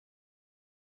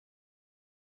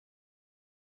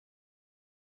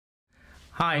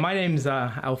Hi, my name's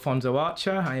Alphonso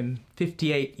Archer. I'm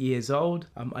 58 years old.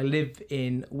 I live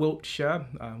in Wiltshire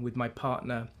with my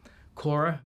partner,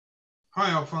 Cora.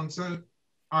 Hi, Alphonso.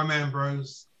 I'm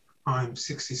Ambrose. I'm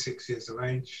 66 years of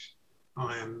age.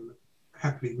 I am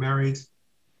happily married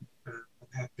and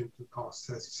have been for the past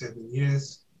 37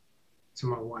 years to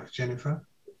my wife, Jennifer.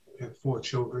 We have 4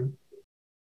 children.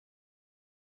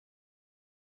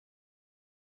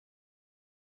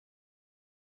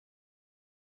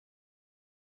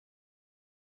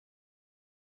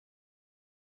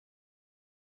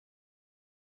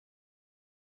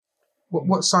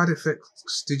 What side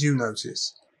effects did you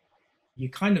notice? You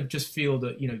kind of just feel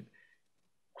that,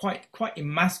 quite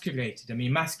emasculated. I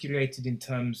mean, emasculated in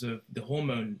terms of the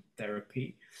hormone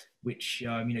therapy, which,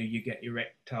 you get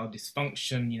erectile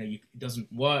dysfunction, it doesn't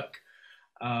work.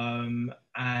 And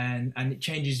it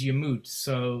changes your mood.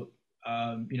 So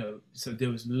there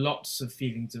was lots of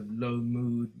feelings of low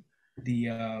mood. The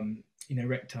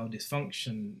erectile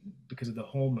dysfunction because of the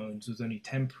hormones was only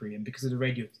temporary, and because of the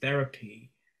radiotherapy,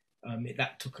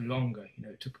 that took longer.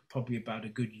 It took probably about a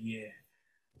good year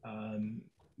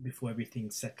before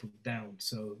everything settled down.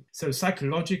 So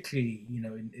psychologically,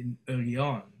 in early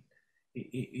on,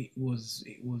 it was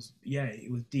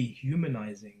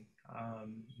dehumanizing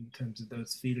in terms of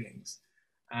those feelings,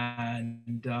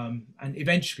 and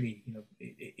eventually,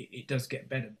 it does get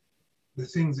better. The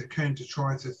things that came to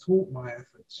try to thwart my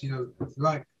efforts,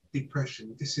 like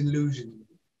depression, disillusionment.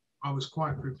 I was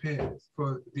quite prepared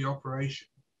for the operation,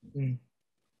 Mm.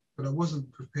 but I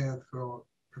wasn't prepared for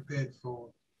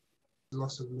the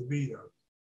loss of libido.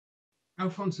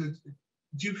 Alfonso,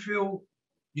 do you feel,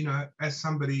 as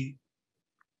somebody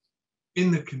in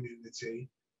the community,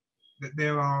 that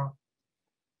there are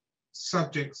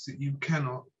subjects that you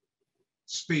cannot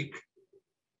speak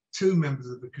to members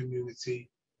of the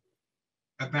community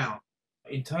about?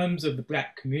 In terms of the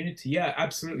Black community, yeah,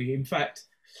 absolutely. In fact,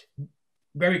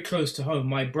 very close to home,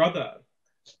 my brother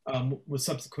was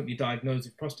subsequently diagnosed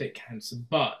with prostate cancer,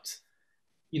 but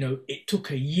it took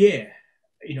a year,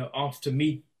 after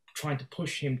me trying to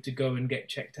push him to go and get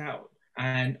checked out.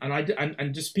 And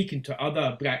just speaking to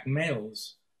other Black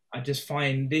males, I just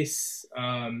find this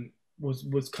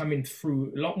was coming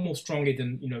through a lot more strongly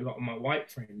than a lot of my white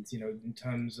friends. In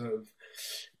terms of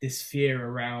this fear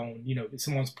around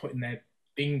someone's putting their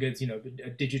fingers. A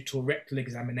digital rectal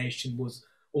examination was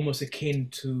almost akin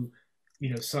to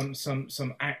some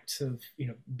act of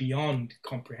beyond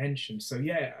comprehension. So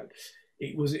yeah,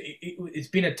 it's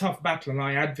been a tough battle, and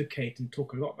I advocate and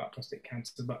talk a lot about prostate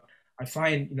cancer, but I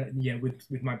find, yeah,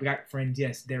 with my Black friends,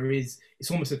 yes,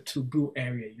 it's almost a taboo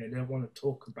area. They don't want to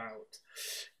talk about,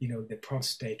 the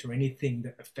prostate or anything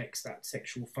that affects that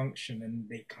sexual function. And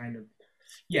they kind of,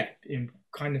 yeah,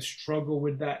 kind of struggle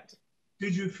with that.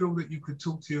 Did you feel that you could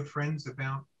talk to your friends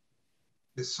about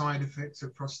the side effects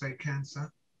of prostate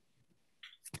cancer?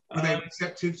 Were they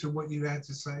receptive to what you had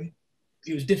to say?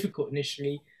 It was difficult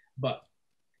initially, but,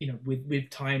 with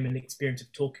time and experience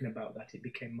of talking about that, it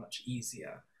became much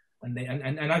easier.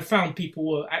 And I found people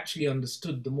were actually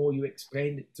understood the more you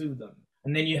explained it to them.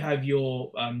 And then you have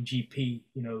your GP.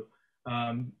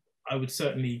 I would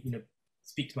certainly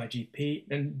speak to my GP,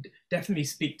 and definitely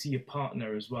speak to your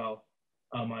partner as well.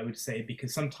 I would say,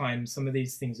 because sometimes some of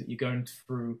these things that you're going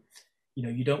through,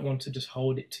 you don't want to just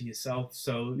hold it to yourself.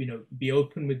 So be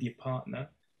open with your partner.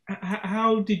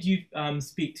 How did you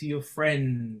speak to your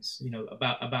friends,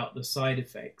 about the side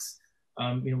effects?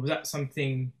 Was that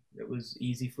something that was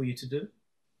easy for you to do?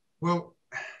 Well,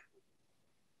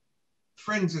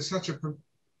 friends are such a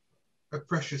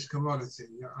precious commodity.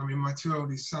 I mean, my 2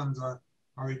 oldest sons, I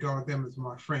regard them as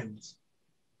my friends.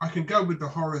 I can go with the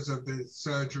horrors of the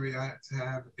surgery I had to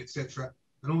have, etc.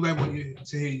 And all they want you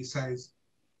to hear you say is,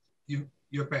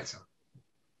 you're better,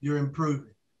 you're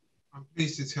improving. I'm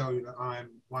pleased to tell you that I'm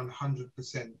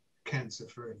 100% cancer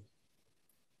free.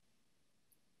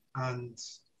 And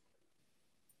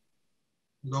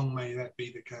long may that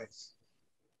be the case.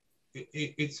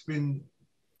 It's been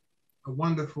a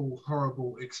wonderful,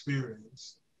 horrible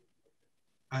experience.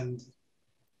 And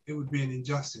it would be an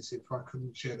injustice if I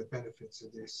couldn't share the benefits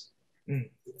of this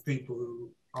with people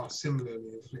who are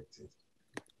similarly afflicted.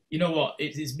 You know what?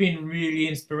 It's been really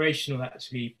inspirational,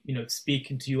 actually.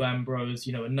 Speaking to you, Ambrose.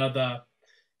 Another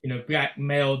Black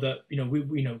male that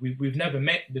we've never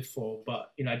met before,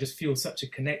 but I just feel such a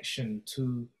connection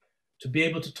to be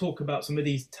able to talk about some of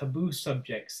these taboo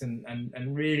subjects, and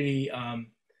really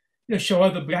show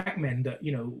other Black men that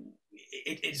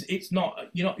it's not,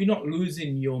 you're not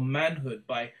losing your manhood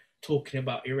by talking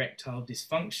about erectile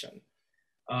dysfunction.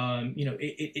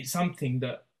 It's something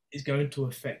that is going to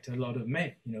affect a lot of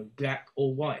men, Black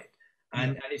or white.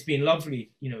 And it's been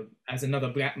lovely, you know, as another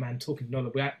black man talking to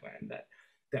another black man,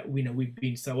 that we know we've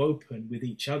been so open with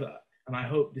each other. And I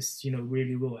hope this, you know,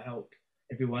 really will help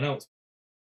everyone else.